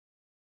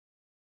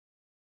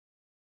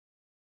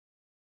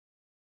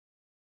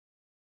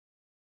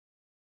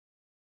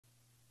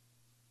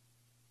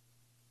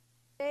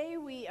Today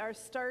we are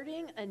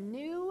starting a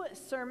new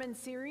sermon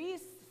series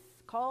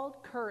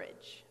called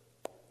Courage.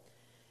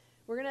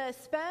 We're going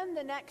to spend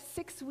the next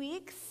 6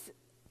 weeks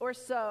or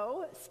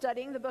so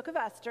studying the book of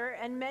Esther,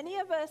 and many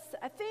of us,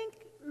 I think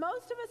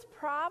most of us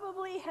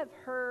probably have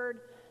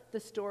heard the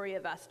story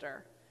of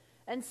Esther.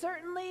 And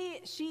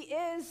certainly she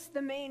is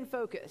the main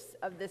focus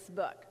of this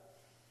book.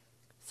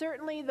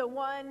 Certainly the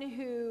one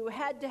who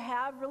had to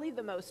have really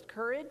the most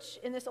courage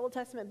in this Old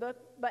Testament book.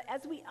 But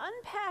as we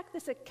unpack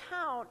this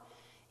account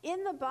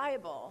in the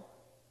Bible,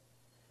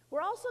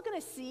 we're also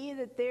going to see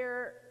that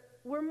there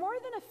were more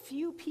than a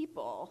few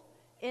people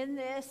in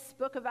this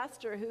book of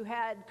Esther who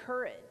had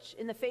courage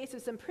in the face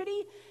of some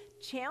pretty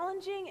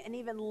challenging and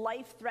even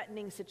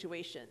life-threatening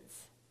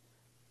situations.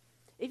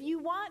 If you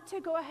want to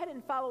go ahead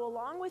and follow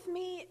along with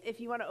me, if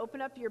you want to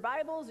open up your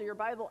Bibles or your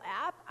Bible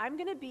app, I'm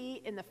going to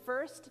be in the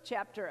first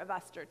chapter of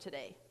Esther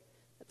today.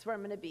 That's where I'm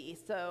going to be.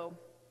 So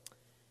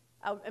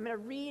I'm going to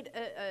read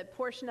a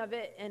portion of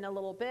it in a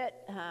little bit,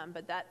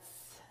 but that's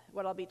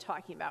what I'll be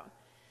talking about.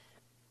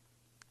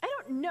 I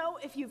don't know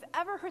if you've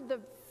ever heard the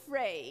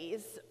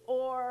phrase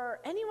or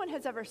anyone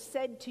has ever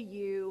said to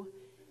you,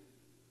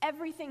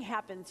 everything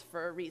happens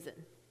for a reason.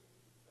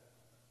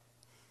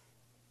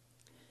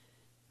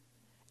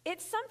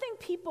 It's something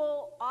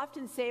people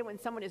often say when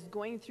someone is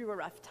going through a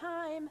rough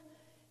time,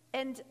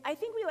 and I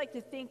think we like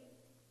to think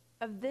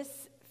of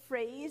this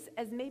phrase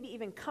as maybe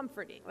even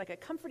comforting, like a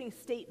comforting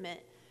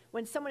statement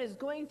when someone is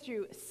going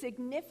through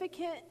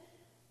significant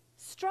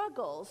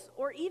struggles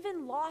or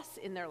even loss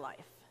in their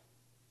life.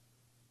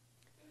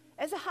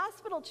 As a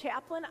hospital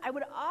chaplain, I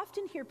would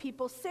often hear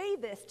people say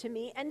this to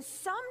me, and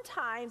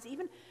sometimes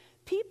even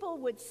people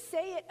would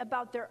say it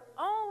about their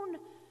own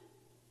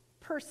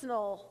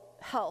personal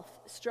health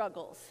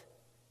struggles.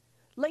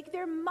 Like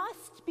there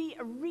must be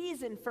a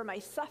reason for my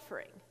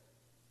suffering.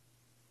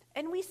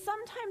 And we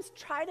sometimes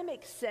try to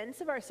make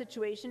sense of our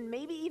situation,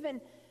 maybe even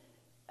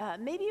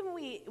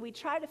we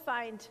try to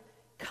find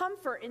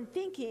comfort in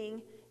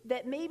thinking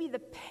that maybe the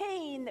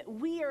pain that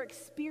we are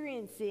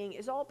experiencing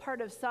is all part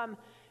of some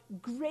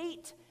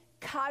great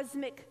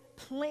cosmic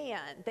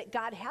plan that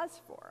God has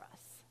for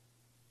us.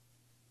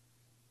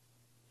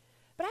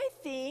 But I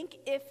think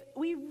if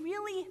we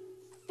really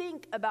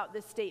think about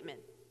this statement,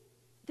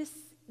 this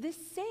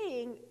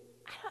saying,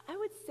 I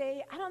would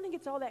say, I don't think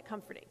it's all that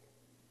comforting.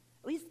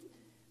 At least,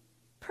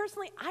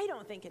 personally, I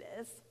don't think it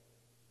is.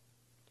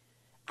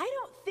 I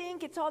don't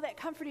think it's all that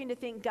comforting to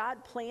think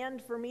God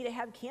planned for me to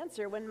have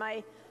cancer when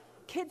my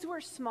kids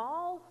were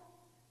small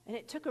and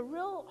it took a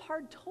real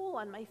hard toll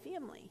on my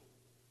family.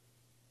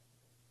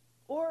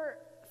 Or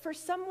for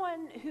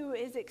someone who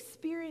is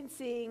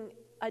experiencing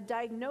a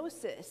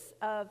diagnosis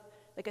of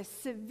like a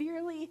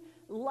severely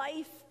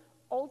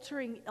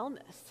life-altering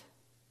illness.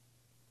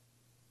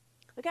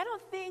 Like I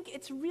don't think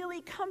it's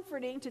really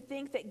comforting to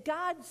think that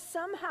God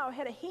somehow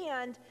had a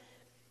hand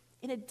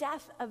in a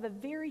death of a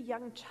very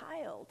young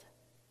child,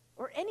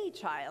 or any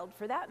child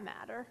for that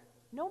matter.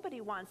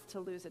 Nobody wants to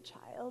lose a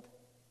child.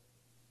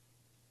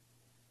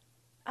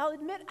 I'll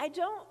admit, I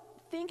don't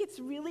think it's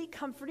really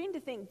comforting to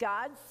think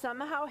God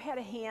somehow had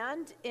a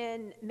hand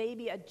in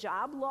maybe a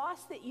job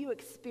loss that you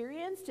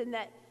experienced, and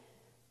that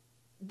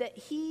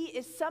he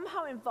is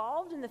somehow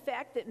involved in the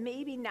fact that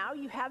maybe now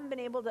you haven't been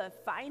able to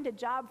find a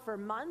job for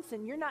months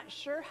and you're not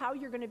sure how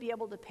you're going to be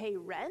able to pay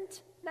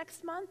rent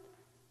next month.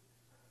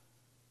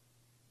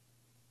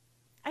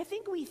 I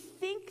think we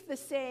think the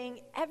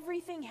saying,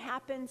 everything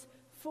happens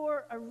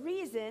for a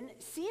reason,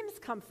 seems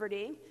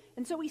comforting,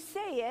 and so we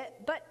say it,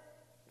 but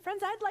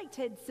friends, I'd like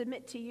to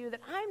submit to you that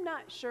I'm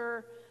not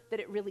sure that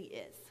it really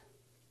is.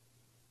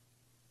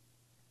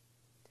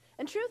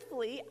 And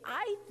truthfully,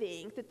 I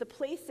think that the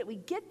place that we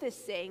get this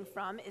saying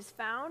from is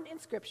found in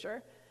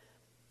Scripture,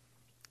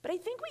 but I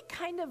think we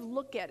kind of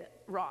look at it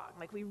wrong,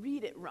 like we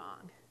read it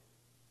wrong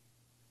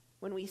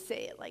when we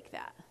say it like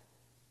that.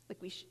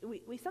 Like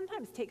we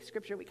sometimes take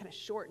Scripture, we kind of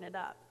shorten it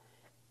up,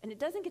 and it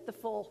doesn't get the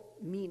full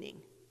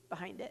meaning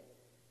behind it.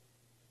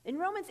 In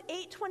Romans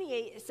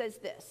 8:28, it says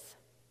this,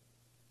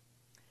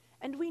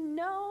 "And we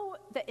know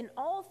that in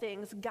all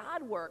things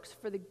God works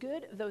for the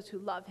good of those who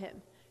love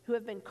him, who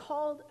have been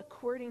called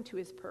according to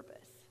his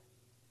purpose."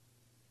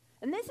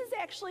 And this is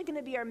actually going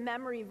to be our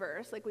memory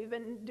verse, like we've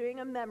been doing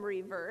a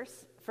memory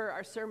verse for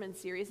our sermon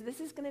series.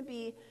 This is going to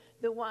be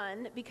the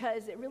one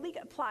because it really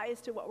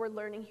applies to what we're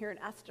learning here in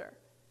Esther.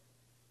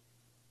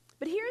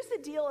 But here's the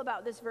deal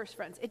about this verse,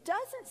 friends. It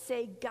doesn't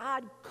say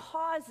God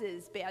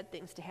causes bad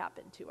things to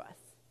happen to us,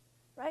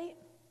 right?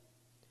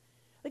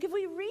 Like if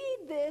we read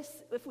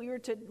this, if we were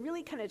to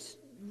really kind of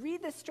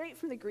read this straight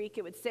from the Greek,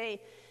 it would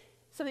say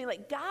something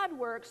like, God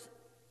works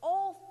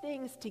all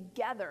things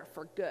together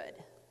for good.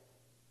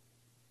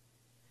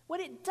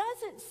 What it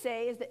doesn't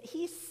say is that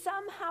he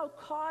somehow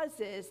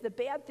causes the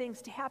bad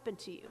things to happen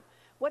to you.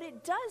 What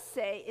it does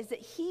say is that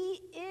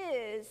he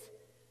is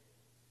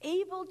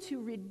able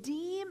to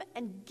redeem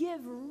and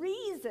give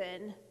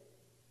reason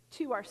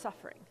to our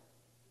suffering.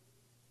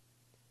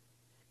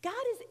 God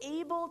is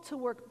able to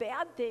work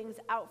bad things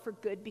out for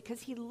good because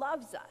he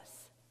loves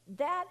us.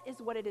 That is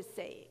what it is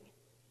saying.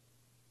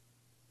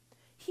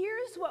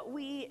 Here's what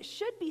we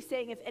should be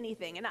saying, if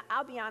anything. And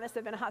I'll be honest,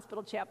 I've been a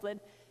hospital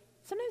chaplain.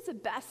 Sometimes the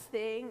best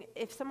thing,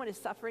 if someone is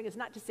suffering, is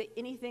not to say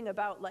anything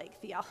about,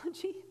 like,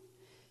 theology.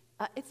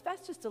 It's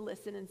best just to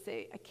listen and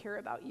say, I care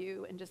about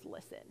you, and just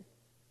listen.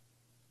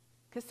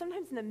 Because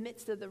sometimes in the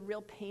midst of the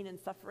real pain and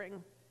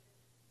suffering,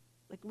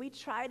 like, we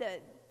try to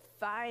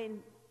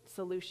find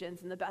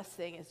solutions, and the best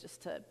thing is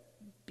just to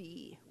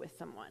be with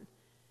someone.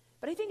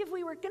 But I think if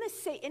we were going to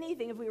say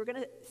anything, if we were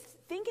going to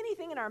think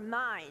anything in our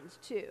minds,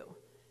 too,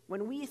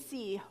 when we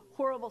see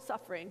horrible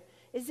suffering,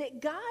 is that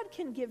God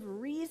can give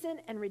reason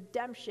and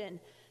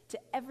redemption to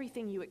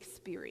everything you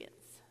experience.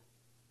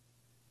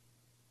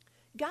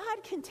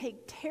 God can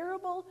take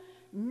terrible,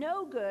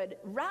 no good,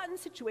 rotten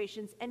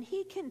situations, and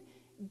he can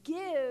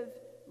give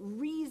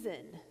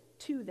reason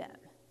to them.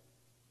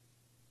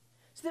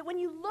 So that when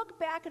you look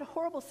back at a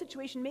horrible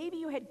situation, maybe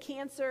you had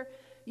cancer,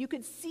 you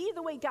could see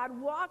the way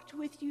God walked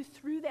with you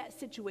through that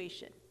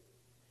situation.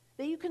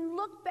 That you can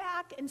look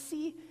back and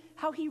see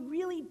how he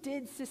really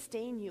did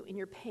sustain you in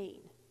your pain.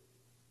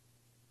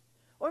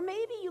 Or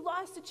maybe you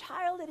lost a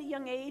child at a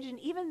young age, and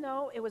even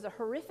though it was a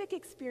horrific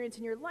experience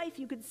in your life,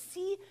 you could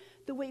see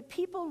the way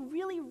people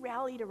really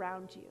rallied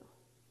around you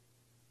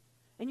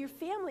and your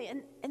family,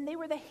 and they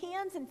were the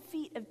hands and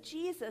feet of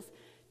Jesus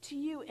to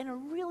you in a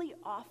really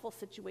awful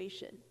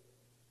situation.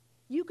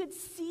 You could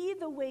see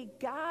the way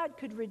God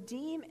could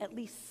redeem at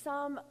least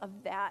some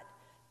of that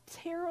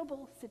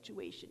terrible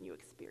situation you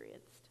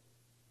experienced.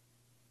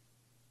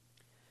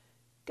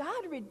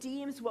 God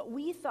redeems what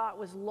we thought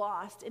was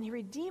lost, and he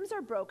redeems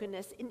our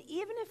brokenness, and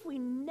even if we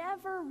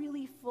never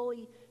really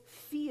fully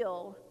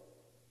feel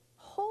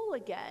whole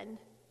again,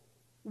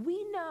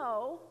 we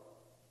know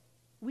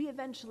we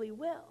eventually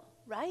will,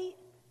 right?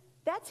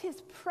 That's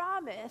his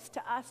promise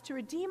to us to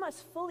redeem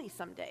us fully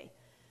someday.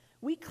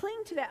 We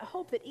cling to that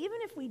hope that even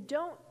if we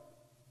don't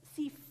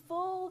see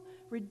full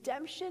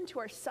redemption to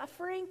our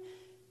suffering,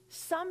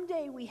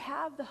 someday we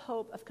have the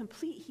hope of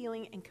complete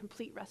healing and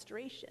complete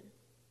restoration.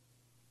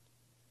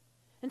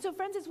 And so,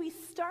 friends, as we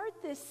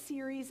start this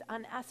series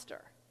on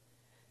Esther,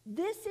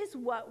 this is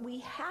what we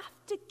have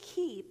to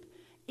keep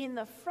in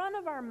the front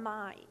of our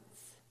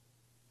minds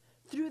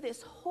through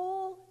this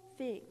whole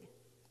thing.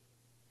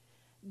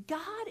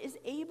 God is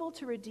able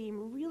to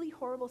redeem really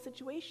horrible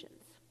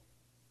situations.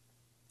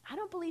 I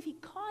don't believe he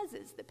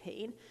causes the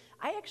pain.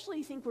 I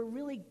actually think we're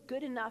really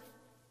good enough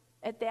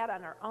at that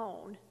on our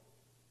own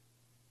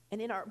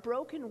and in our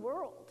broken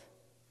world.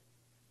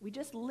 We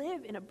just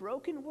live in a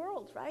broken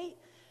world, right?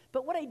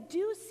 But what I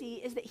do see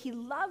is that he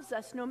loves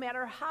us no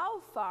matter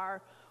how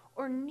far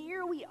or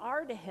near we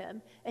are to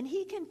him, and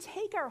he can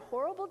take our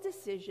horrible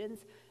decisions,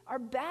 our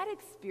bad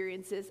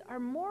experiences, our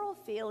moral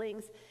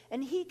failings,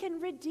 and he can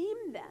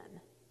redeem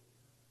them.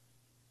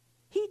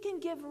 He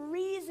can give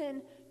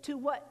reason to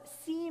what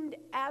seemed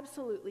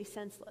absolutely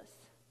senseless.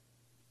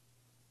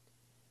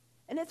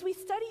 And as we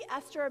study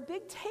Esther, a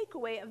big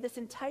takeaway of this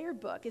entire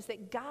book is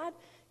that God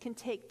can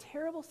take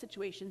terrible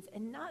situations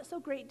and not so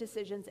great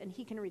decisions, and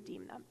he can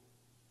redeem them.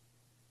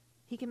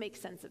 He can make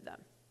sense of them.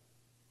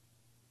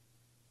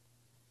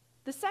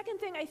 The second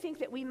thing I think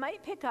that we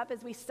might pick up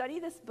as we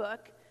study this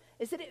book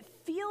is that it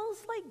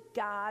feels like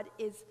God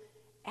is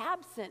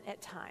absent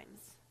at times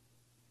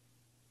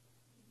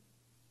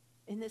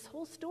in this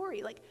whole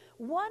story. Like,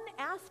 one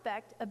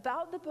aspect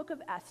about the book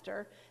of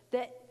Esther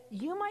that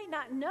you might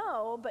not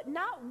know, but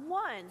not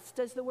once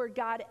does the word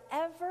God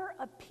ever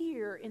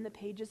appear in the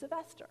pages of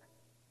Esther.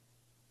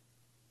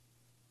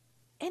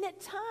 And at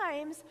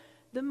times,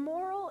 the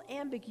moral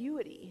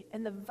ambiguity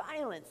and the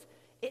violence,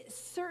 it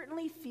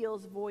certainly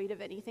feels void of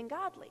anything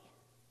godly.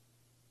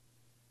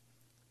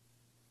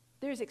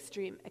 There's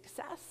extreme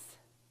excess,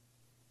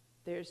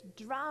 there's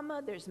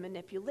drama, there's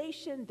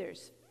manipulation,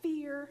 there's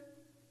fear,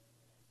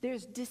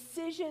 there's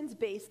decisions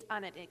based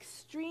on an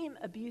extreme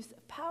abuse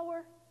of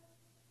power.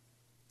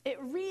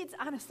 It reads,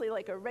 honestly,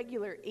 like a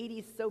regular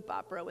 80s soap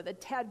opera with a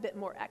tad bit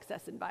more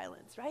excess and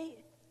violence, right?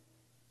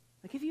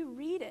 Like, if you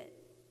read it,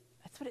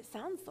 that's what it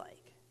sounds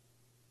like.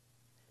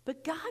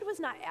 But God was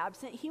not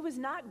absent. He was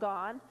not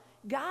gone.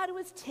 God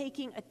was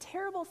taking a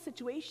terrible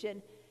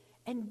situation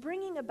and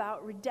bringing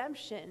about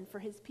redemption for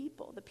his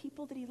people, the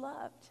people that he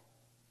loved.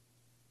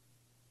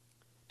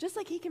 Just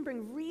like he can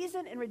bring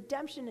reason and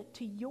redemption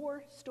to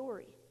your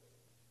story.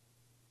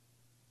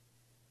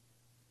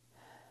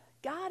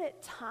 God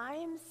at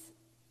times,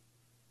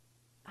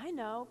 I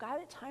know,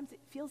 God at times it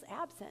feels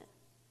absent.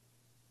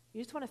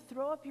 You just want to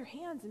throw up your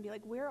hands and be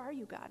like, where are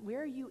you, God?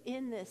 Where are you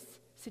in this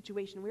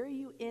situation? Where are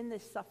you in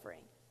this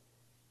suffering?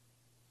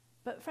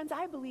 But friends,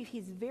 I believe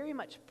he's very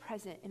much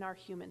present in our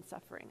human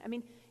suffering. I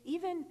mean,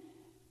 even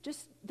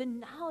just the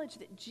knowledge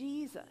that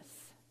Jesus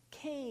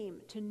came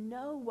to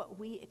know what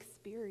we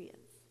experience.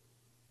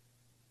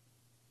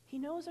 He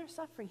knows our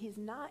suffering. He's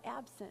not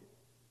absent.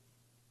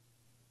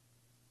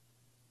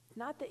 It's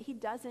not that he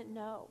doesn't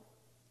know.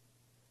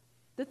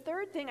 The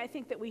third thing I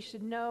think that we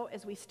should know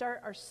as we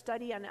start our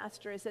study on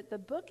Esther is that the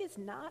book is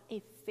not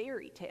a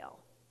fairy tale.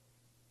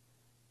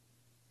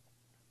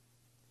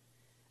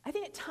 I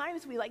think at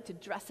times we like to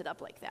dress it up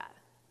like that.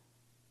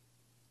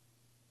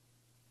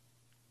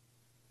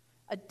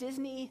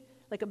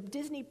 like a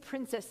Disney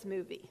princess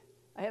movie.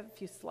 I have a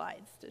few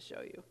slides to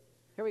show you.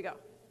 Here we go.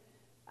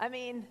 I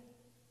mean,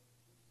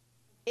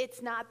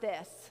 it's not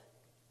this,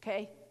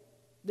 okay?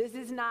 This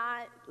is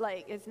not,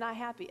 like, it's not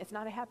happy. It's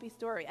not a happy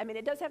story. I mean,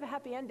 it does have a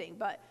happy ending,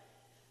 but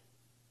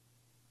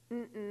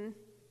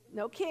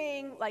no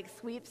king, like,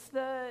 sweeps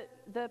the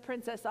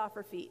princess off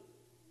her feet.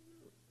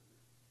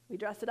 We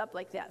dress it up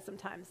like that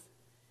sometimes.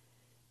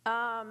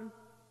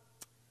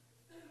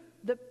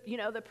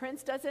 The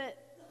prince doesn't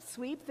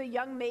sweep the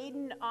young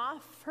maiden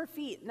off her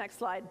feet. Next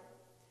slide.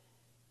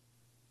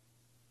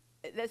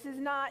 This is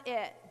not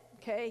it,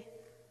 okay?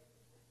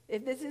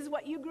 If this is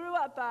what you grew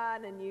up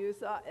on and you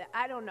saw,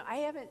 I don't know. I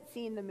haven't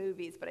seen the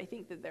movies, but I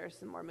think that there's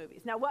some more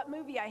movies. Now, what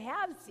movie I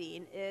have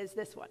seen is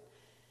this one.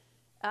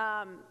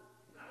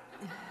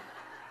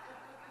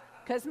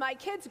 Because my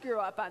kids grew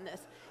up on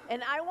this.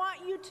 And I want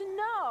you to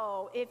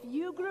know, if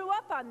you grew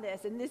up on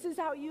this, and this is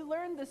how you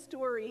learned the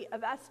story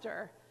of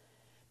Esther,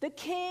 the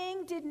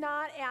king did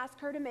not ask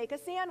her to make a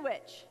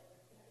sandwich.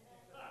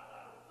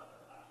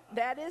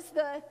 That is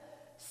the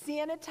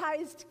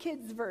sanitized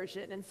kids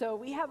version. And so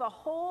we have a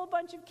whole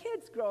bunch of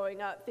kids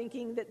growing up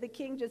thinking that the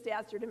king just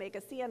asked her to make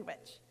a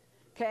sandwich.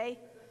 Okay?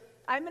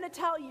 I'm going to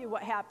tell you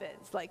what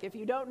happens, like if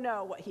you don't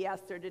know what he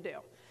asked her to do.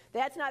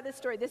 That's not the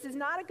story. This is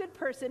not a good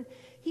person.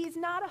 He's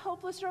not a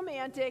hopeless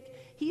romantic.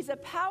 He's a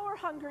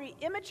power-hungry,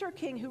 immature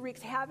king who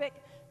wreaks havoc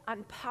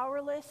on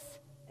powerless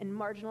and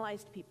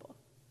marginalized people.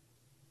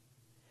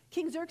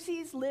 King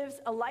Xerxes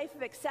lives a life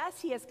of excess.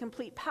 He has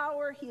complete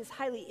power. He is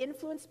highly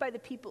influenced by the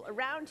people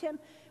around him,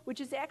 which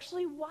is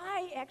actually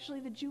why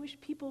the Jewish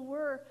people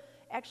were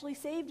actually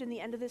saved in the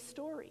end of this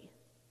story.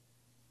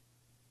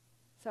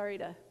 Sorry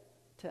to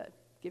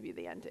give you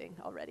the ending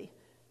already.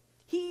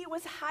 He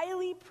was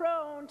highly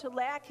prone to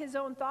lack his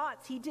own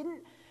thoughts.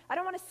 I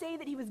don't want to say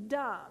that he was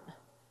dumb,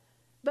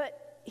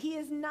 but he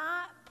is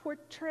not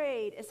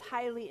portrayed as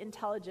highly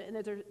intelligent,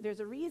 and there's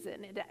a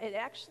reason. It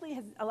actually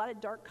has a lot of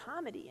dark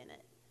comedy in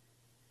it.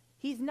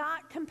 He's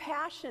not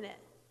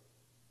compassionate.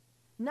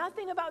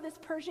 Nothing about this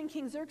Persian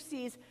King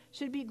Xerxes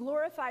should be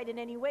glorified in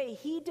any way.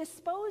 He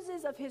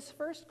disposes of his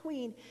first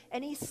queen,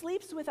 and he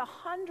sleeps with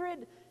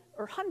 100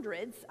 or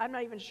hundreds, I'm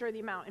not even sure the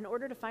amount, in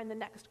order to find the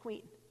next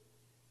queen.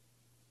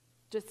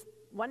 Just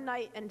one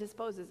night and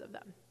disposes of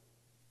them.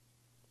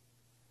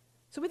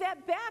 So with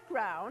that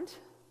background,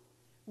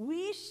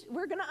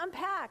 we're going to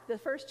unpack the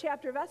first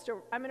chapter of Esther.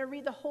 I'm going to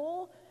read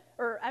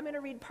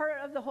part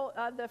of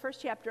the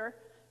first chapter.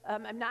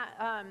 And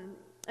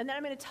then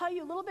I'm going to tell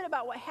you a little bit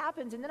about what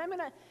happens, and then I'm going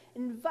to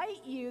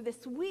invite you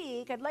this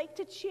week. I'd like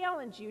to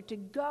challenge you to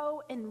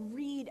go and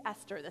read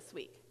Esther this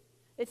week.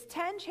 It's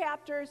 10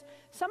 chapters.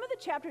 Some of the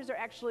chapters are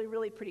actually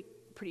really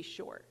pretty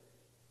short.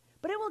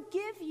 But it will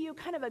give you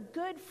kind of a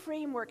good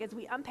framework as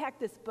we unpack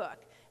this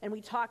book and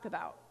we talk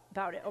about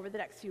it over the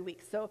next few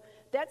weeks. So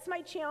that's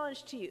my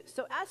challenge to you.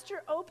 So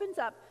Esther opens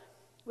up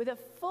with a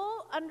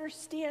full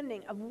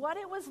understanding of what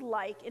it was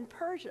like in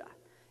Persia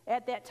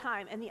at that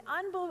time and the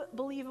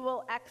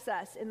unbelievable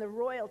excess in the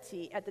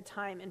royalty at the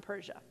time in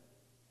Persia.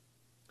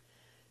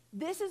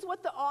 This is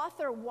what the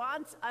author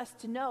wants us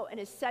to know and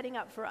is setting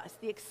up for us,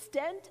 the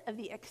extent of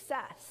the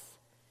excess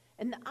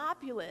and the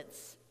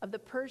opulence of the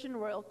Persian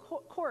royal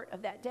court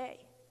of that day.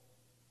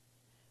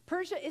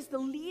 Persia is the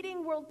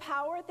leading world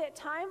power at that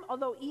time,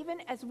 although even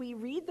as we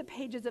read the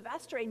pages of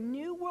Esther, a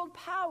new world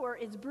power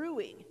is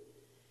brewing.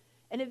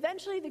 And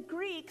eventually the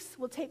Greeks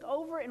will take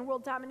over in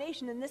world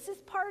domination, and this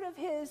is part of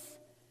his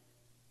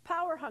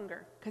power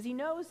hunger, because he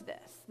knows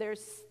this.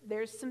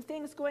 There's some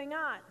things going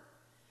on.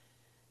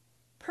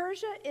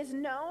 Persia is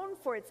known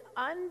for its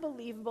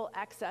unbelievable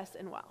excess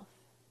and wealth.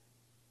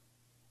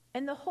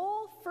 And the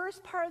whole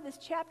first part of this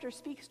chapter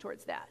speaks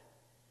towards that.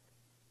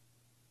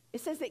 It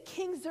says that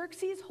King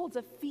Xerxes holds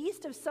a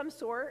feast of some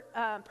sort,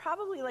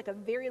 probably like a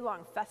very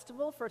long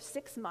festival for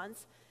 6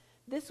 months.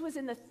 This was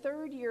in the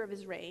 3rd year of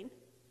his reign.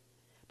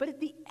 But at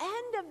the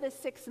end of the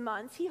 6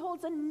 months, he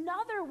holds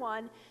another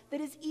one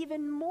that is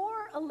even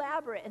more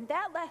elaborate, and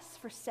that lasts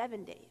for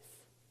 7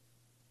 days.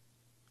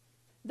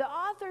 The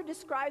author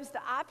describes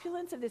the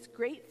opulence of this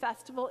great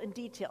festival in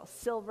detail: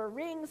 silver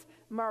rings,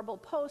 marble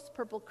posts,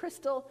 purple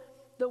crystal,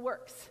 the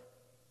works.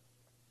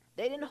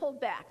 They didn't hold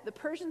back. The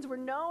Persians were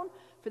known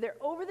for their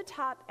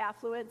over-the-top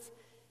affluence,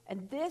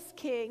 and this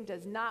king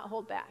does not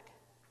hold back.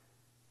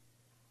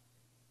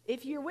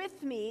 If you're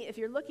with me, if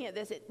you're looking at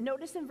this,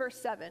 notice in verse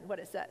 7 what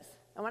it says.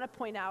 I want to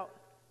point out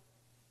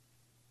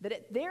that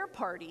at their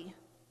party,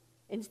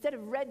 instead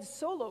of red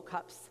Solo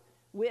cups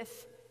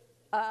with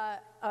a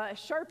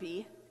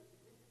Sharpie,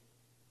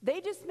 they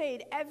just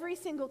made every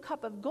single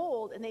cup of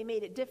gold, and they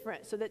made it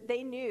different so that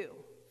they knew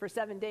for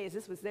 7 days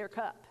this was their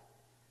cup,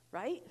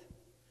 right?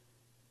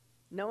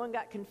 No one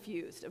got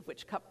confused of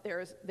which cup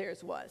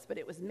theirs was, but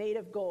it was made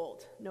of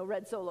gold. No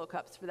red Solo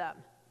cups for them.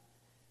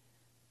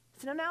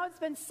 So now it's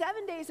been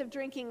 7 days of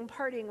drinking and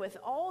partying with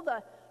all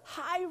the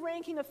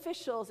high-ranking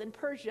officials in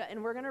Persia,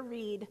 and we're going to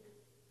read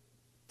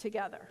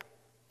together.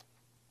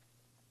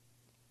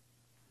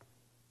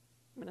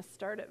 I'm going to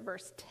start at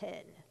verse 10.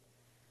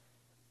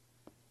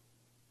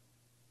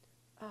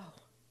 Oh,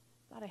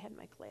 I thought I had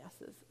my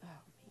glasses.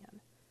 Oh, man.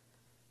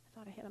 I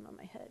thought I had them on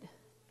my head.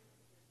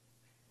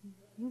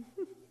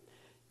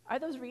 Are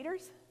those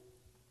readers?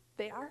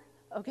 They are?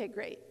 Okay,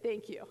 great.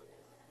 Thank you.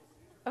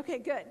 Okay,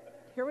 good.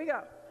 Here we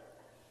go.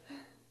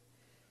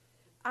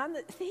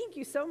 Thank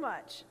you so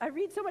much. I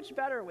read so much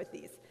better with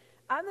these.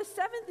 On the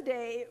seventh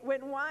day,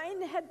 when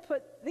wine had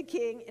put the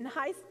king in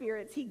high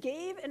spirits, he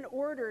gave an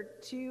order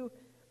to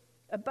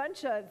a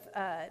bunch of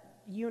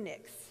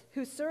eunuchs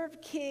who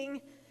served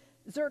King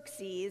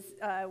Xerxes.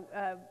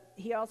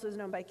 He also is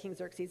known by King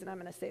Xerxes, and I'm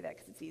going to say that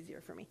because it's easier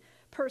for me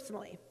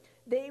personally.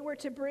 They were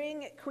to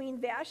bring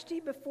Queen Vashti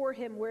before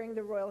him wearing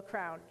the royal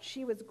crown.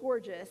 She was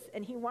gorgeous,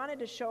 and he wanted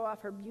to show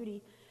off her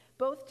beauty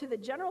both to the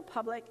general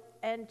public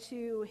and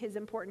to his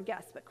important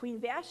guests. But Queen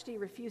Vashti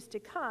refused to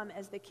come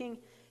as the king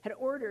had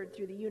ordered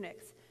through the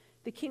eunuchs.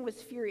 The king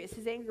was furious,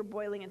 his anger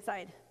boiling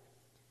inside.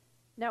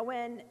 Now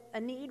when a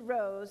need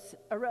arose,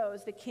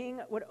 the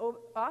king would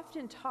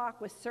often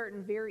talk with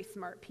certain very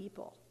smart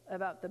people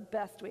about the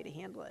best way to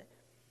handle it.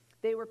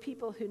 They were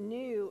people who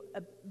knew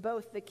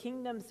both the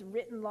kingdom's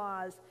written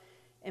laws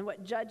and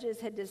what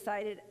judges had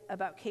decided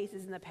about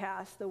cases in the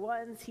past. The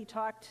ones he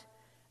talked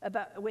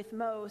about with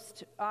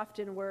most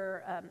often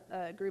were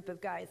a group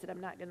of guys that I'm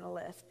not going to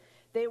list.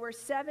 They were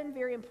 7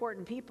 very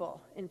important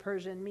people in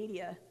Persian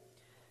media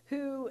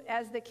who,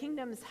 as the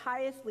kingdom's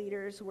highest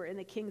leaders, were in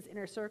the king's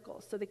inner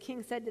circles. So the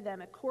king said to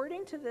them,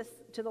 according to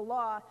the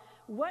law,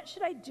 what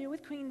should I do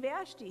with Queen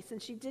Vashti,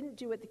 since she didn't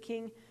do what the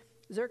king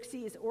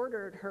Xerxes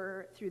ordered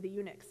her through the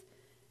eunuchs?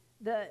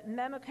 The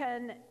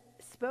Memucan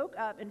spoke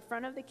up in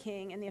front of the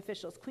king and the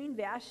officials. Queen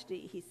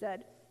Vashti, he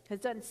said, has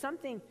done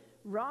something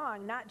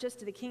wrong, not just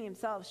to the king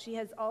himself. She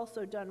has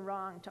also done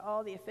wrong to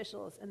all the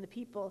officials and the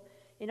people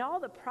in all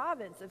the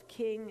province of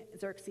King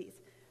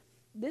Xerxes.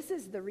 This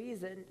is the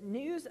reason.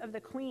 News of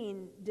what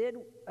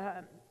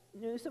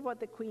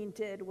the queen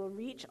did will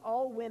reach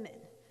all women.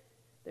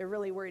 They're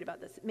really worried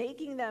about this,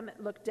 making them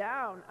look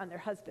down on their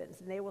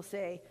husbands. And they will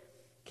say,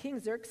 King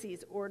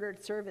Xerxes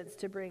ordered servants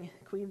to bring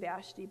Queen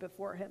Vashti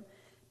before him,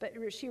 but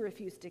she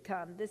refused to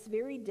come. This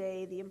very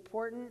day, the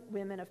important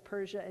women of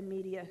Persia and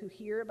Media who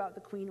hear about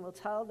the queen will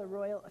tell the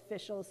royal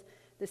officials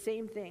the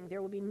same thing.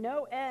 There will be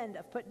no end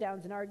of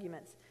put-downs and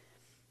arguments.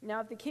 Now,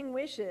 if the king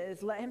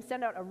wishes, let him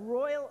send out a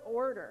royal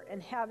order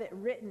and have it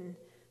written.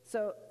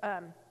 So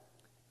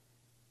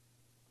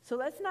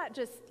let's not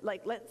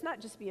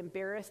just be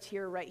embarrassed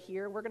here, right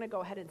here. We're going to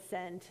go ahead and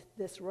send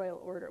this royal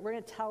order. We're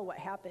going to tell what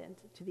happened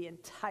to the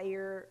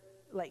entire,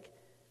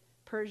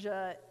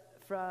 Persia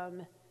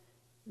from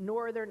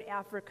northern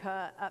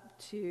Africa up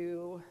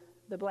to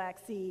the Black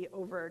Sea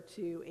over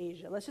to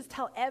Asia. Let's just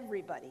tell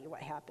everybody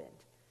what happened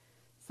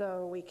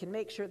so we can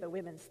make sure the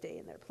women stay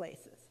in their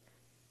places.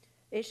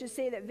 It should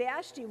say that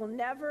Vashti will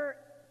never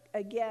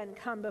again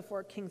come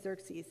before King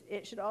Xerxes.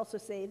 It should also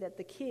say that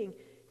the king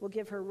will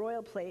give her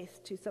royal place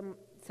to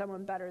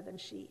someone better than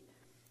she.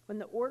 When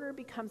the order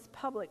becomes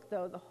public,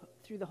 though,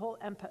 through the whole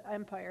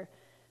empire,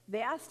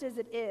 vast as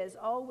it is,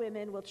 all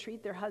women will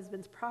treat their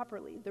husbands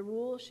properly. The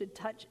rule should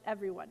touch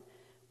everyone,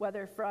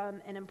 whether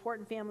from an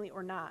important family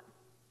or not.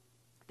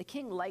 The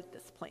king liked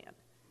this plan.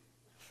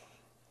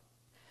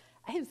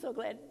 I am so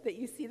glad that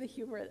you see the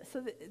humor.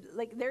 So, the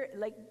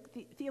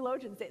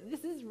theologians say,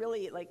 this is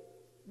really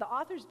the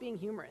author's being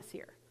humorous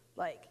here,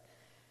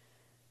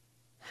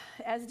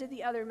 as did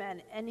the other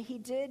men. And he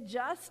did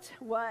just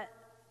what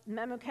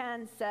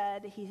Memucan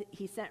said.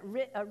 He sent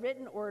a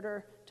written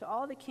order to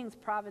all the king's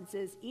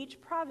provinces.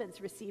 Each province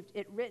received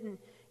it written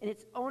in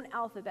its own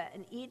alphabet,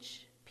 and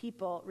each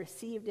people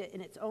received it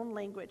in its own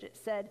language. It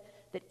said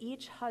that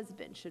each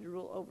husband should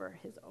rule over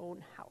his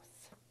own house.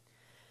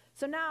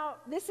 So now,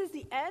 this is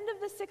the end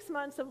of the 6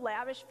 months of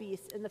lavish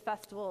feasts and the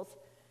festivals,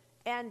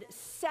 and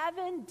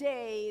 7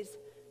 days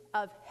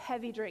of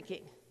heavy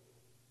drinking.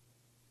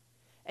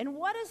 And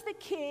what does the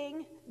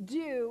king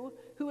do,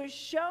 who has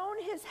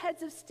shown his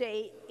heads of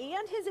state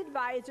and his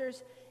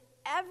advisors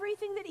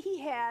everything that he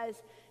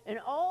has and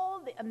all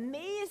the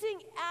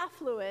amazing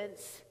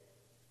affluence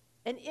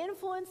and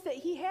influence that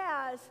he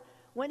has?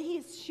 When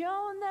he's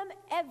shown them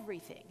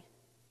everything,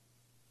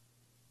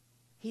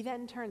 he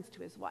then turns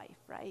to his wife,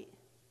 right?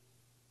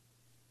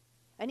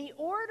 And he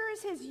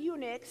orders his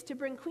eunuchs to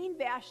bring Queen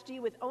Vashti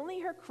with only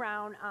her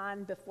crown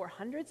on before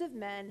hundreds of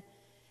men.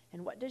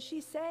 And what does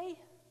she say?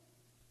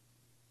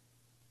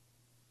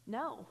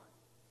 No.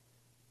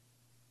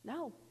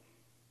 No.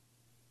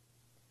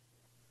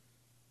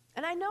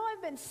 And I know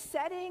I've been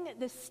setting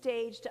the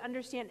stage to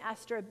understand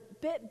Esther a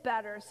bit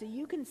better so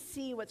you can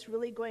see what's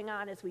really going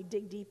on as we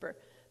dig deeper.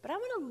 But I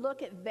want to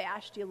look at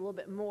Vashti a little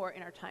bit more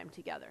in our time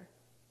together.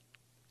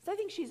 So I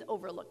think she's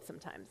overlooked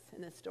sometimes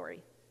in this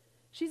story.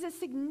 She's a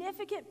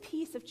significant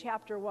piece of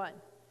chapter 1.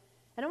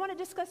 And I want to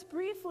discuss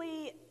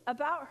briefly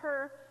about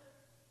her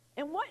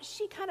and what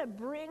she kind of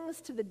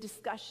brings to the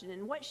discussion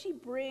and what she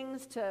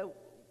brings to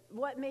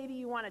what maybe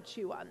you want to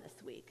chew on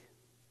this week.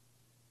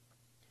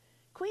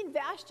 Queen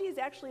Vashti is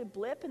actually a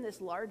blip in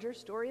this larger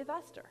story of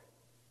Esther.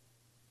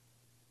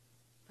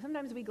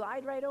 Sometimes we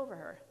glide right over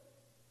her.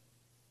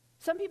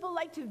 Some people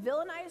like to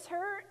villainize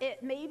her.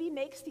 It maybe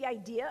makes the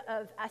idea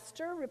of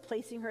Esther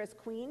replacing her as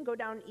queen go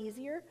down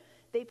easier.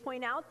 They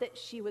point out that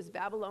she was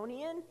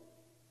Babylonian,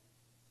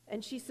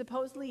 and she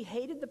supposedly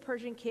hated the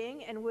Persian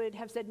king and would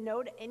have said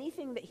no to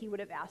anything that he would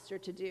have asked her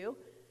to do.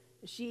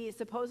 She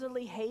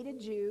supposedly hated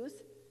Jews,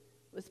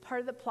 was part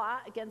of the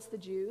plot against the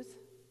Jews.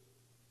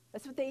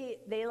 That's what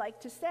they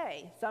like to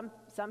say.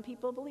 Some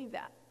people believe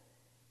that.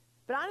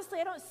 But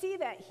honestly, I don't see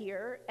that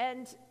here,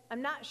 and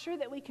I'm not sure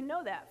that we can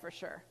know that for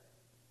sure.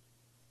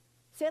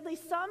 Sadly,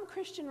 some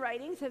Christian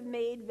writings have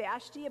made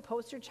Vashti a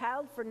poster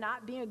child for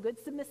not being a good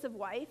submissive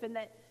wife and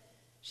that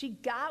she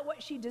got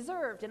what she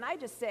deserved. And I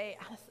just say,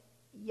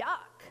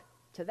 yuck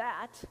to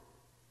that.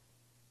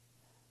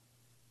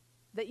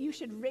 That you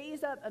should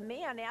raise up a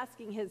man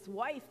asking his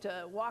wife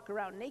to walk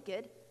around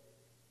naked.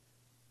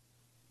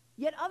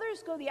 Yet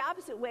others go the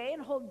opposite way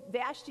and hold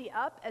Vashti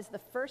up as the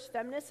first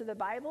feminist of the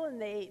Bible, and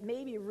they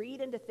maybe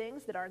read into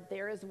things that aren't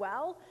there as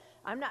well.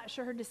 I'm not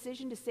sure her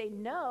decision to say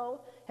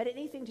no had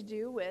anything to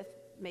do with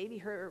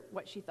maybe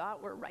what she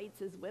thought were rights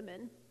as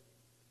women.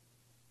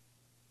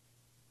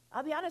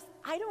 I'll be honest,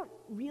 I don't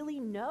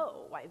really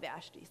know why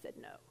Vashti said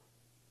no.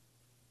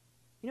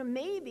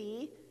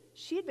 Maybe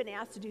she had been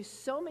asked to do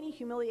so many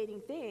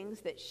humiliating things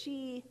that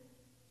she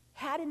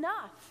had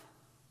enough.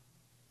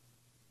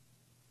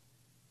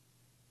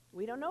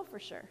 We don't know for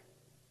sure.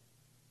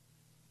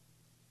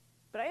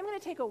 But I am going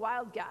to take a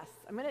wild guess.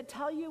 I'm going to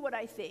tell you what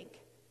I think.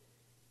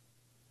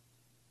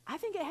 I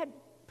think it had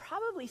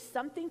probably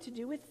something to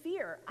do with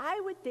fear.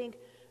 I would think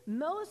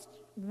most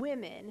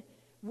women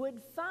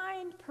would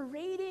find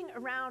parading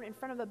around in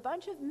front of a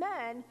bunch of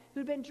men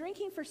who'd been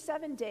drinking for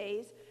 7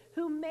 days,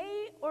 who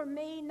may or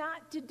may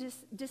not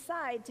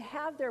decide to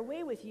have their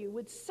way with you,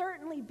 would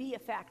certainly be a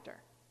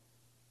factor.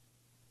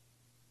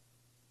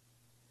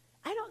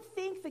 I don't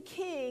think the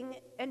king,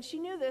 and she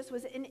knew this,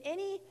 was in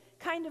any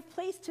kind of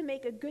place to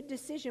make a good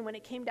decision when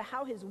it came to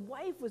how his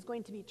wife was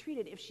going to be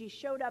treated if she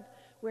showed up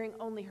wearing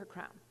only her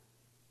crown.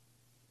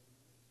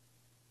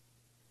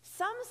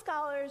 Some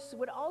scholars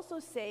would also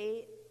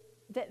say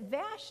that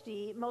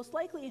Vashti, most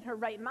likely in her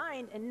right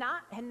mind and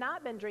had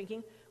not been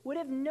drinking, would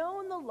have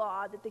known the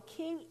law that the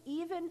king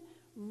even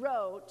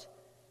wrote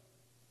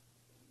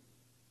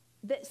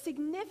that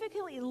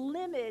significantly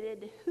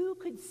limited who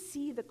could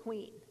see the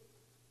queen.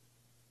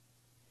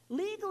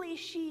 Legally,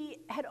 she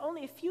had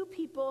only a few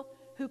people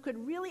who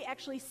could really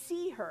actually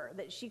see her,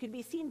 that she could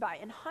be seen by,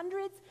 and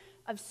hundreds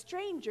of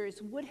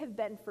strangers would have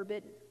been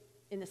forbidden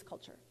in this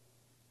culture.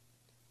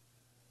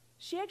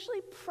 She actually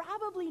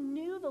probably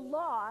knew the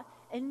law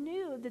and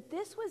knew that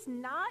this was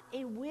not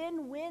a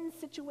win-win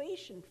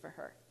situation for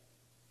her.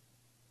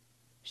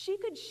 She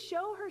could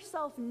show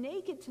herself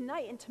naked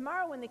tonight, and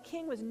tomorrow when the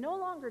king was no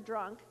longer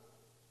drunk,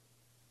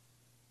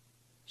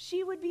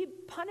 she would be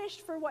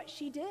punished for what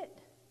she did.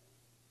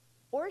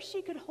 Or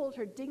she could hold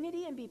her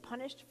dignity and be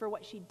punished for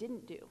what she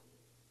didn't do.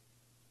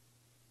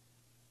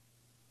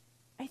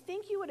 I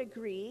think you would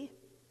agree,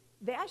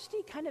 Vashti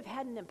kind of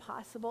had an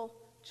impossible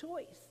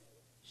choice.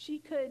 She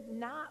could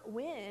not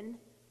win,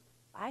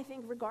 I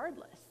think,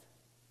 regardless.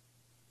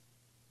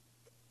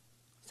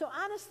 So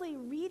honestly,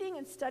 reading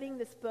and studying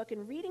this book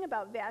and reading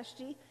about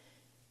Vashti,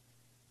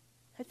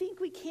 I think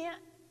we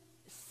can't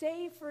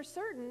say for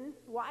certain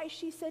why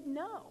she said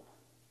no.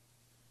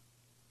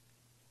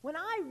 When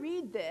I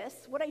read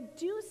this, what I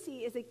do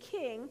see is a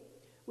king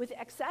with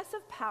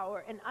excessive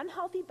power and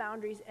unhealthy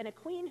boundaries, and a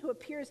queen who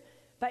appears,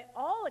 by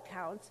all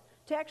accounts,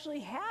 to actually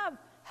have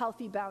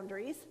healthy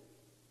boundaries,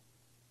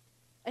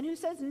 and who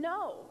says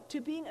no to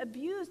being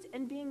abused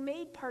and being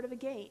made part of a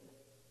game.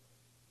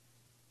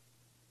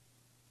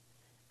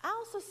 I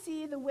also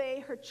see the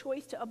way her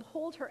choice to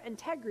uphold her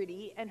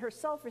integrity and her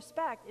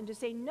self-respect and to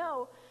say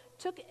no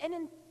took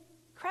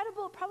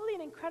probably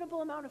an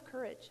incredible amount of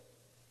courage.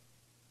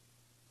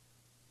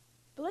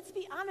 But let's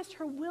be honest,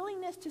 her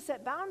willingness to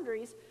set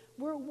boundaries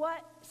were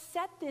what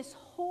set this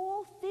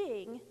whole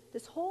thing,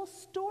 this whole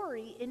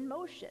story in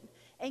motion,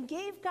 and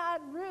gave God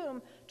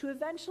room to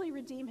eventually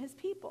redeem his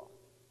people.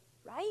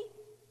 Right?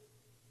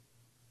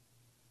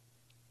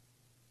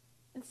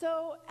 And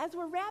so as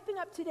we're wrapping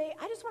up today,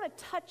 I just want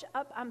to touch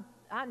up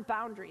on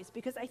boundaries,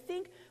 because I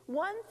think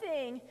one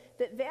thing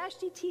that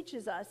Vashti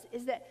teaches us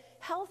is that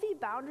healthy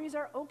boundaries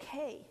are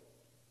okay.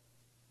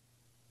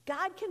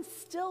 God can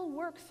still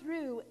work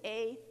through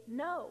a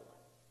no.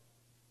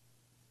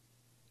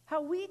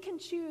 How we can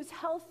choose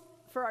health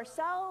for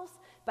ourselves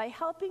by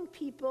helping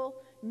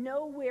people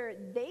know where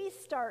they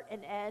start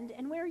and end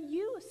and where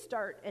you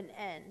start and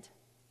end.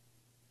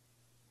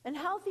 And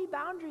healthy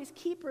boundaries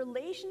keep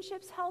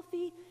relationships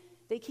healthy,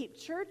 they keep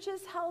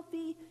churches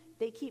healthy,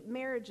 they keep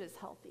marriages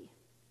healthy.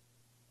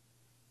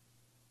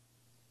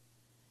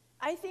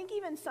 I think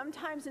even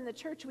sometimes in the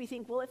church we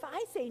think, well, if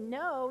I say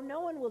no,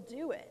 no one will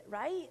do it,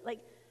 right?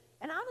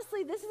 And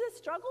honestly, this is a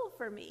struggle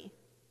for me,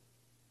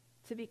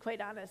 to be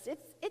quite honest.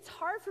 It's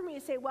hard for me to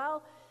say,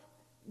 well,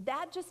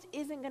 that just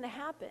isn't going to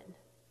happen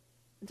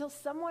until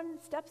someone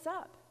steps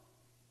up.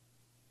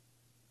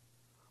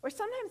 Or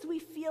sometimes we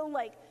feel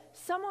like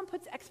someone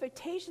puts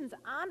expectations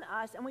on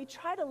us and we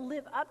try to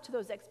live up to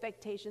those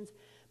expectations,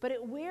 but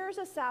it wears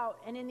us out,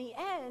 and in the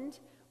end,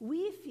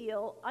 we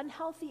feel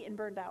unhealthy and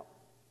burned out.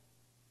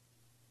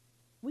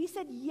 We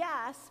said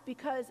yes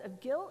because of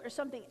guilt or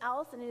something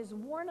else, and it has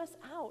worn us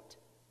out.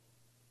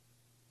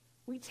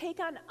 We take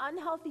on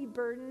unhealthy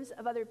burdens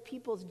of other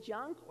people's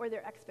junk or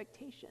their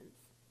expectations.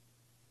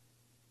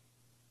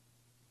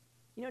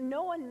 You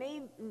know,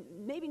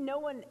 maybe no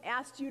one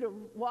asked you to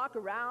walk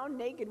around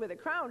naked with a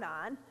crown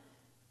on,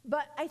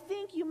 but I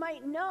think you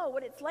might know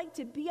what it's like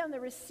to be on the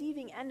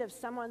receiving end of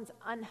someone's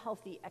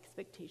unhealthy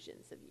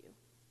expectations of you.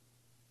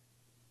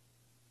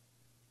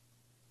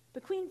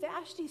 But Queen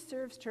Vashti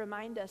serves to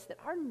remind us that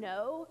our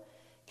no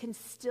can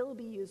still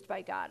be used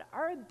by God.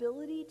 Our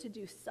ability to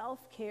do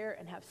self-care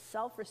and have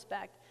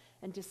self-respect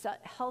and to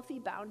set healthy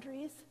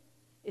boundaries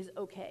is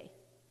okay.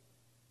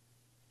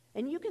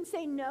 And you can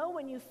say no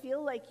when you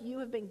feel like you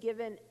have been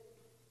given,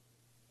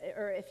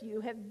 or if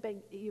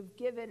you've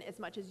given as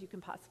much as you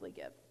can possibly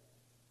give.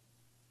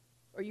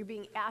 Or you're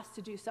being asked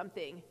to do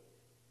something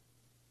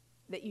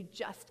that you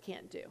just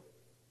can't do.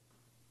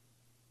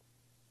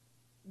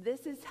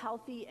 This is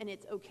healthy, and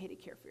it's okay to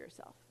care for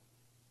yourself.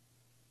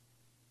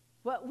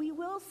 What we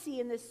will see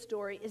in this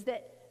story is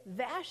that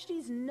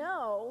Vashti's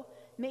no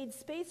made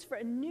space for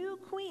a new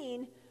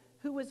queen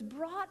who was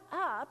brought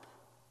up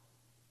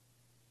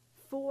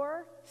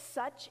for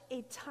such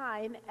a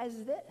time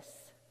as this,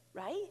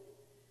 right?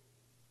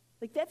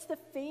 Like, that's the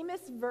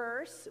famous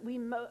verse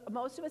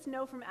most of us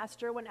know from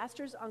Esther, when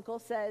Esther's uncle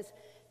says,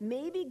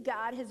 maybe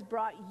God has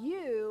brought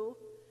you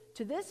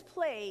to this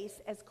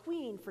place as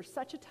queen for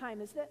such a time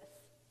as this.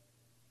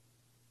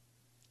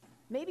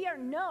 Maybe our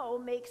no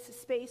makes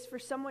space for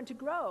someone to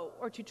grow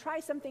or to try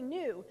something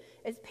new,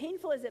 as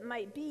painful as it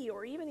might be,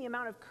 or even the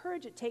amount of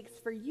courage it takes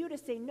for you to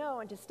say no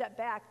and to step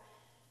back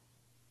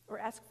or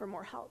ask for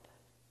more help.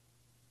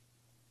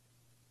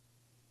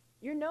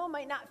 Your no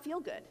might not feel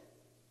good.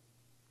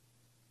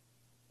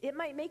 It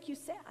might make you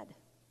sad.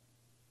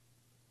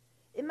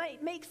 It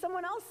might make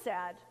someone else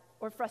sad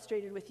or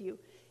frustrated with you.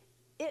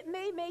 It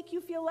may make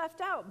you feel left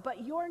out,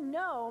 but your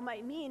no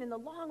might mean in the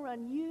long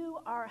run you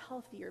are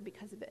healthier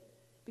because of it,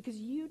 because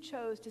you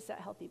chose to set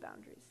healthy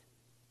boundaries.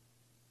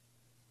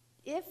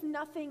 If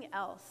nothing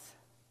else,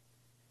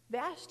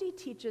 Vashti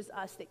teaches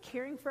us that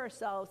caring for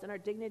ourselves and our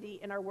dignity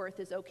and our worth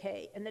is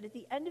okay, and that at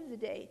the end of the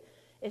day,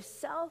 if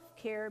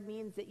self-care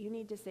means that you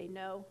need to say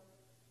no,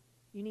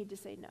 you need to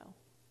say no,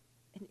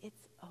 and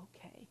it's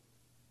okay.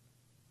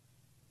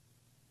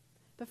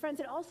 But friends,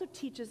 it also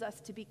teaches us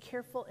to be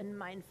careful and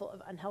mindful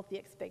of unhealthy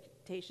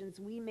expectations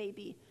we may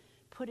be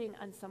putting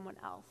on someone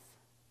else.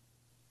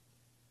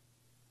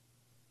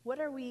 What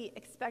are we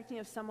expecting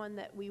of someone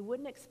that we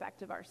wouldn't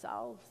expect of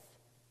ourselves?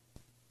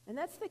 And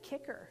that's the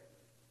kicker.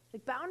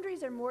 Like,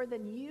 boundaries are more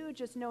than you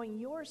just knowing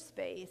your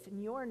space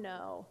and your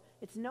no.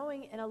 It's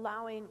knowing and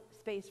allowing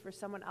space for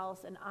someone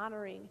else and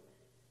honoring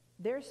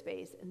their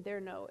space and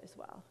their no as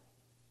well.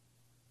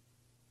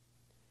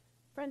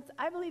 Friends,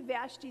 I believe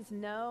Vashti's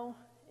no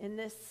in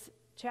this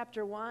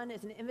chapter 1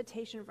 is an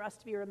invitation for us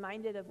to be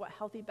reminded of what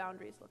healthy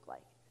boundaries look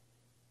like.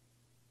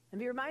 And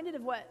be reminded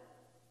of what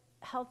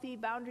healthy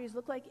boundaries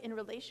look like in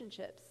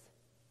relationships.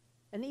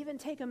 And even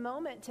take a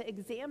moment to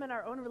examine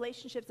our own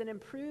relationships and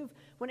improve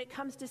when it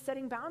comes to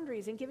setting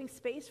boundaries and giving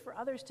space for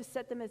others to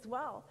set them as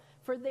well,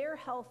 for their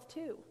health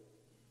too.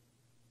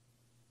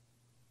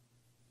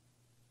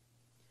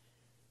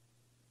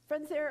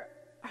 Friends, there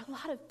are a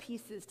lot of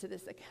pieces to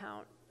this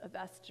account of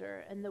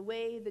Esther and the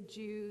way the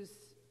Jews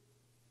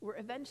were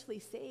eventually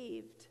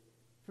saved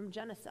from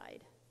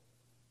genocide.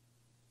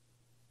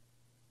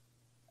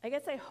 I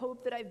guess I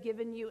hope that I've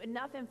given you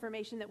enough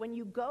information that when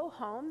you go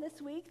home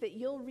this week, that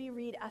you'll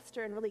reread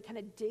Esther and really kind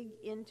of dig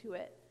into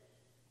it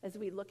as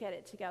we look at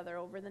it together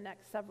over the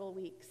next several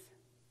weeks.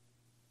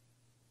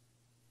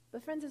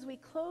 But friends, as we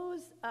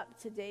close up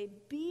today,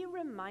 be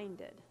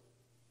reminded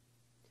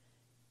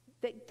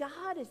that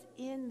God is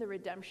in the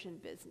redemption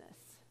business.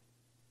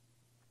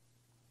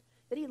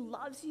 That he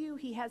loves you,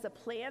 he has a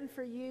plan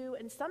for you,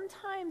 and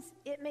sometimes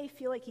it may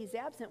feel like he's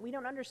absent. We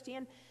don't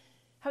understand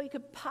how he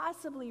could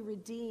possibly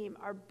redeem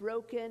our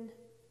broken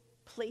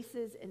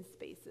places and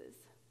spaces.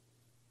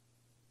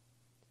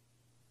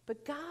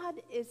 But God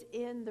is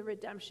in the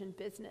redemption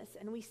business,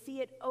 and we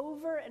see it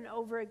over and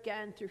over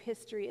again through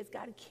history as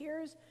God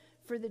cares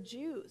for the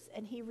Jews,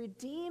 and he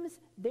redeems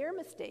their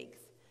mistakes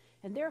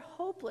and their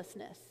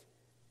hopelessness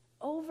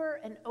over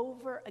and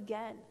over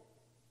again,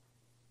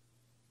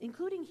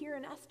 including here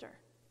in Esther.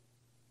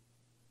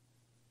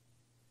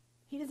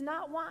 He does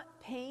not want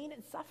pain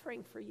and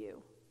suffering for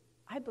you.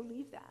 I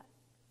believe that.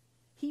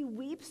 He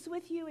weeps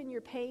with you in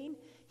your pain.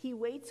 He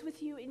waits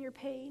with you in your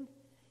pain.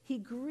 He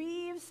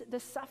grieves the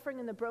suffering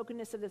and the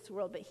brokenness of this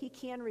world, but he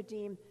can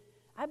redeem.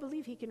 I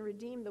believe he can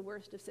redeem the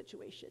worst of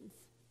situations.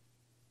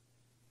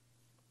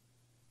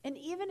 And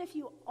even if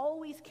you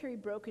always carry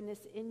brokenness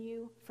in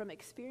you from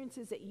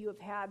experiences that you have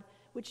had,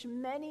 which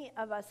many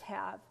of us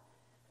have,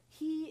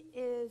 he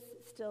is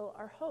still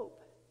our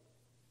hope.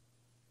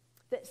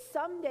 That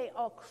someday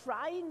all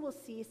crying will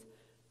cease,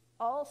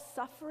 all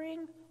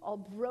suffering, all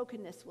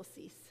brokenness will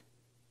cease.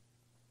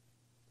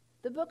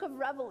 The book of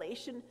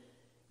Revelation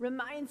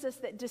reminds us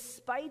that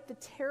despite the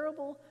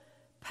terrible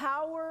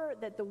power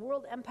that the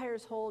world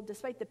empires hold,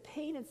 despite the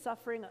pain and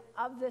suffering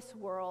of this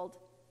world,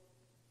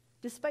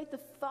 despite the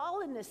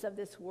fallenness of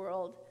this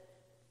world,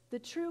 the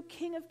true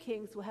King of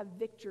Kings will have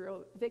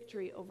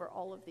victory over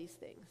all of these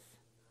things.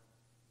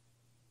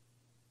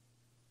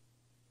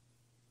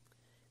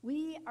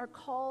 We are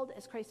called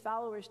as Christ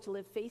followers to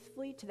live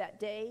faithfully to that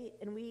day,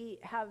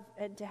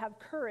 and to have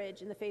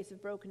courage in the face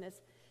of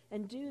brokenness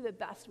and do the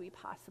best we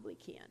possibly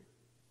can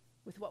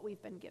with what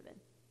we've been given.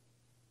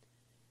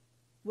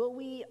 Will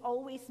we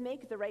always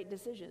make the right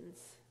decisions?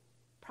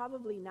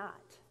 Probably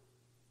not.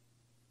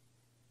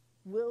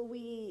 Will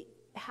we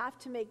have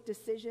to make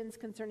decisions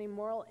concerning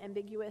moral,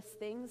 ambiguous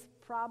things?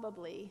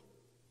 Probably.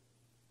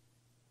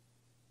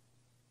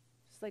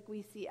 Just like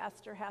we see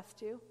Esther has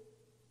to.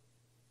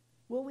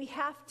 Will we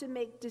have to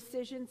make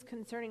decisions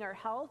concerning our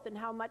health and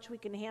how much we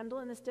can handle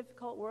in this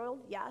difficult world?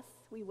 Yes,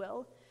 we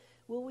will.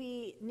 Will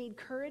we need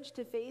courage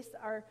to face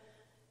our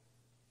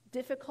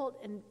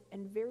difficult and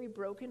very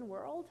broken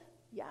world?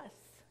 Yes,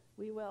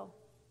 we will.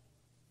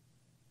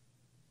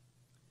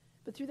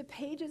 But through the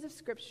pages of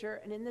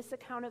Scripture and in this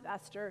account of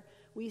Esther,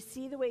 we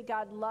see the way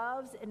God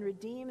loves and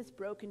redeems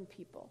broken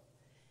people.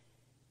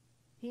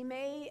 He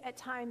may, at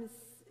times,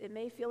 it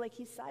may feel like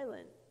he's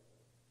silent.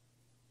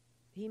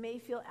 He may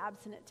feel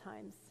absent at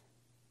times.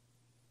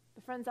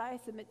 But friends, I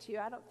submit to you,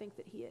 I don't think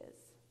that he is.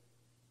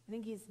 I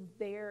think he's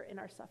there in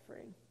our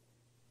suffering.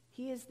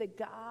 He is the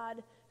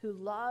God who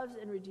loves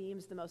and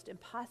redeems the most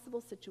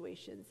impossible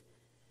situations.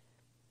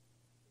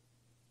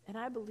 And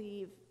I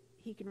believe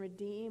he can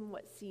redeem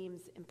what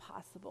seems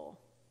impossible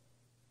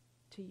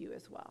to you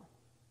as well.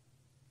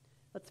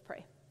 Let's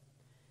pray.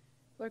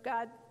 Lord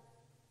God,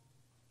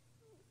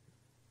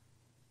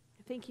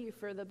 thank you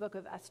for the book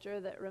of Esther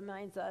that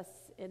reminds us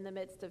in the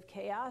midst of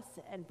chaos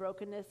and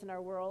brokenness in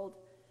our world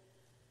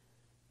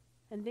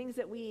and things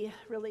that we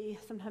really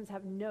sometimes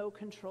have no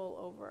control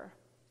over,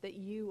 that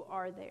you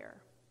are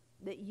there,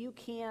 that you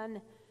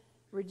can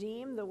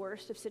redeem the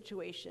worst of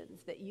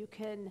situations, that you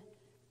can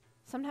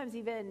sometimes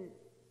even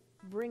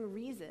bring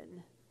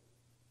reason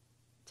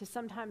to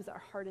sometimes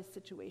our hardest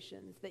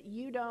situations, that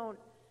you don't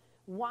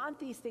want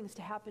these things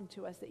to happen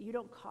to us, that you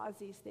don't cause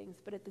these things,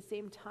 but at the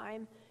same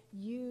time,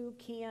 you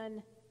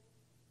can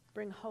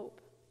bring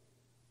hope.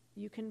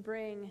 You can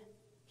bring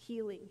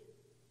healing.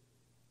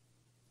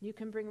 You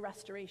can bring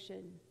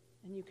restoration,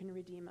 and you can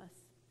redeem us.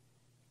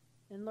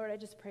 And Lord, I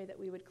just pray that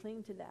we would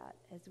cling to that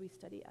as we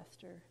study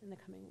Esther in the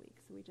coming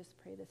weeks. So we just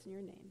pray this in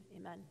your name.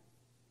 Amen.